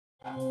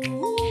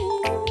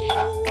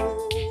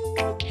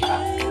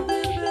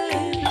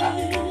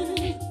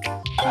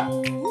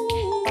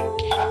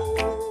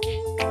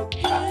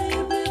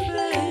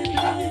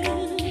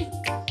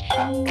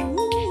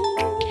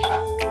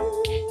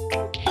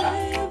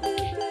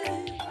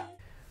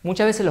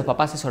Muchas veces los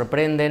papás se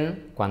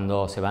sorprenden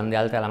cuando se van de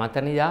alta a la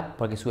maternidad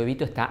porque su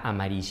bebito está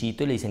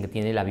amarillito y le dicen que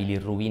tiene la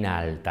bilirrubina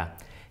alta.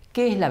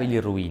 ¿Qué es la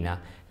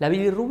bilirrubina? La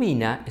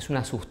bilirrubina es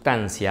una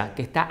sustancia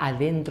que está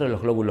adentro de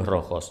los glóbulos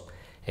rojos.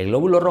 El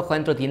glóbulo rojo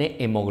adentro tiene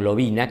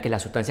hemoglobina, que es la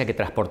sustancia que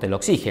transporta el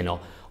oxígeno.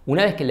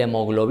 Una vez que la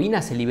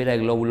hemoglobina se libera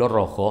del glóbulo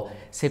rojo,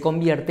 se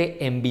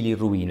convierte en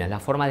bilirrubina, es la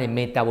forma de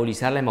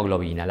metabolizar la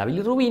hemoglobina. La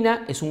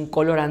bilirrubina es un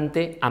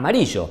colorante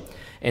amarillo.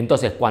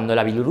 Entonces, cuando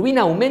la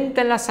bilirrubina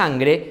aumenta en la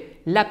sangre,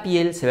 la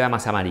piel se ve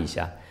más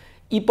amarilla.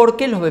 ¿Y por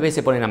qué los bebés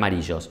se ponen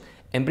amarillos?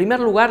 En primer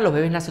lugar, los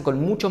bebés nacen con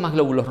mucho más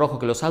glóbulos rojos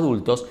que los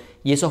adultos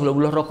y esos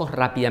glóbulos rojos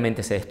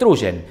rápidamente se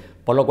destruyen,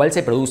 por lo cual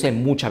se produce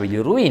mucha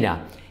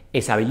bilirrubina.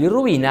 Esa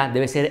bilirrubina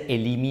debe ser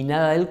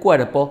eliminada del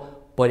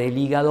cuerpo por el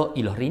hígado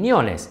y los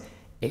riñones.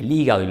 El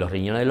hígado y los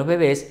riñones de los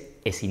bebés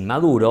es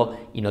inmaduro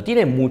y no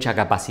tiene mucha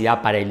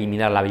capacidad para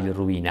eliminar la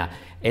bilirrubina.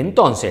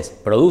 Entonces,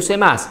 produce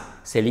más,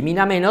 se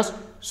elimina menos,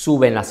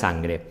 sube en la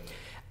sangre.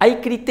 Hay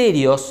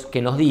criterios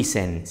que nos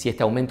dicen si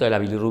este aumento de la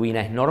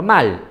bilirrubina es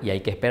normal y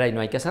hay que esperar y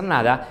no hay que hacer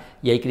nada,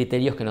 y hay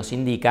criterios que nos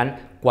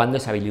indican cuándo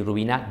esa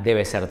bilirrubina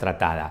debe ser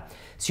tratada.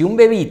 Si un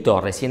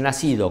bebito recién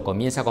nacido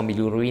comienza con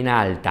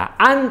bilirrubina alta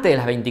antes de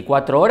las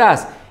 24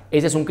 horas,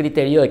 ese es un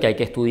criterio de que hay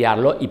que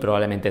estudiarlo y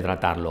probablemente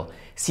tratarlo.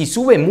 Si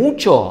sube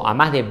mucho, a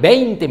más de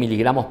 20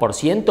 miligramos por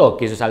ciento,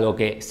 que eso es algo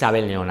que sabe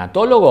el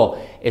neonatólogo,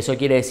 eso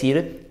quiere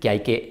decir que hay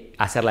que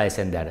hacerla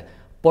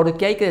descender. ¿Por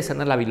qué hay que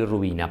descender la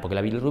bilirrubina? Porque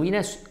la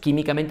bilirrubina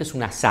químicamente es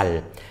una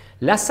sal.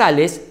 Las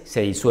sales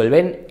se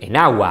disuelven en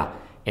agua.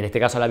 En este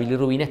caso la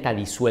bilirrubina está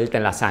disuelta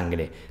en la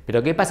sangre.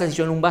 Pero ¿qué pasa si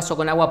yo en un vaso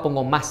con agua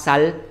pongo más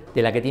sal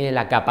de la que tiene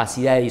la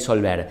capacidad de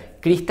disolver?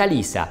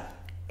 Cristaliza.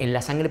 En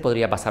la sangre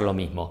podría pasar lo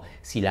mismo.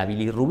 Si la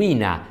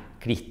bilirrubina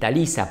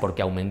cristaliza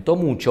porque aumentó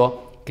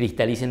mucho,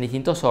 cristaliza en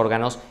distintos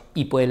órganos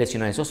y puede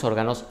lesionar esos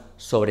órganos,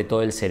 sobre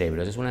todo el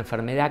cerebro. Es una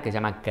enfermedad que se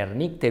llama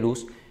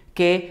kernicterus,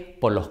 que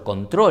por los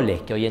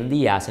controles que hoy en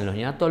día hacen los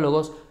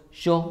neonatólogos,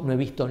 yo no he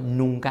visto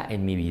nunca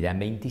en mi vida. En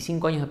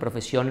 25 años de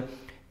profesión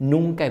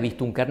nunca he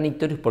visto un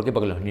kernicterus. ¿Por qué?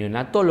 Porque los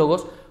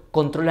neonatólogos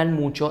controlan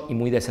mucho y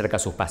muy de cerca a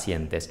sus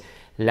pacientes.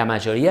 La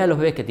mayoría de los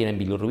bebés que tienen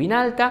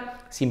bilirrubina alta,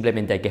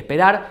 simplemente hay que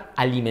esperar,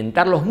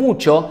 alimentarlos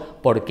mucho,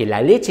 porque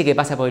la leche que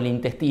pasa por el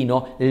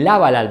intestino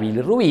lava la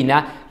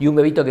bilirrubina y un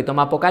bebito que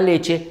toma poca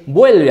leche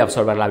vuelve a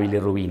absorber la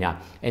bilirrubina.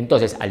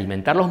 Entonces,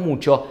 alimentarlos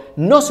mucho,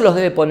 no se los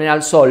debe poner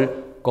al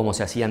sol, como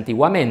se hacía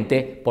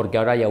antiguamente, porque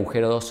ahora hay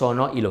agujero de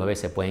ozono y los bebés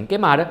se pueden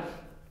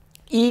quemar,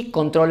 y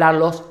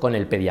controlarlos con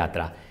el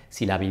pediatra.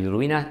 Si la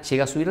bilirrubina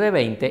llega a subir de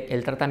 20,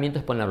 el tratamiento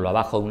es ponerlo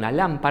abajo de una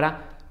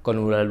lámpara con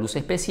una luz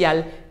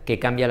especial que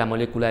cambia la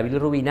molécula de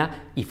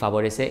bilirrubina y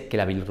favorece que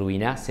la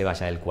bilirrubina se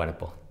vaya del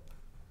cuerpo.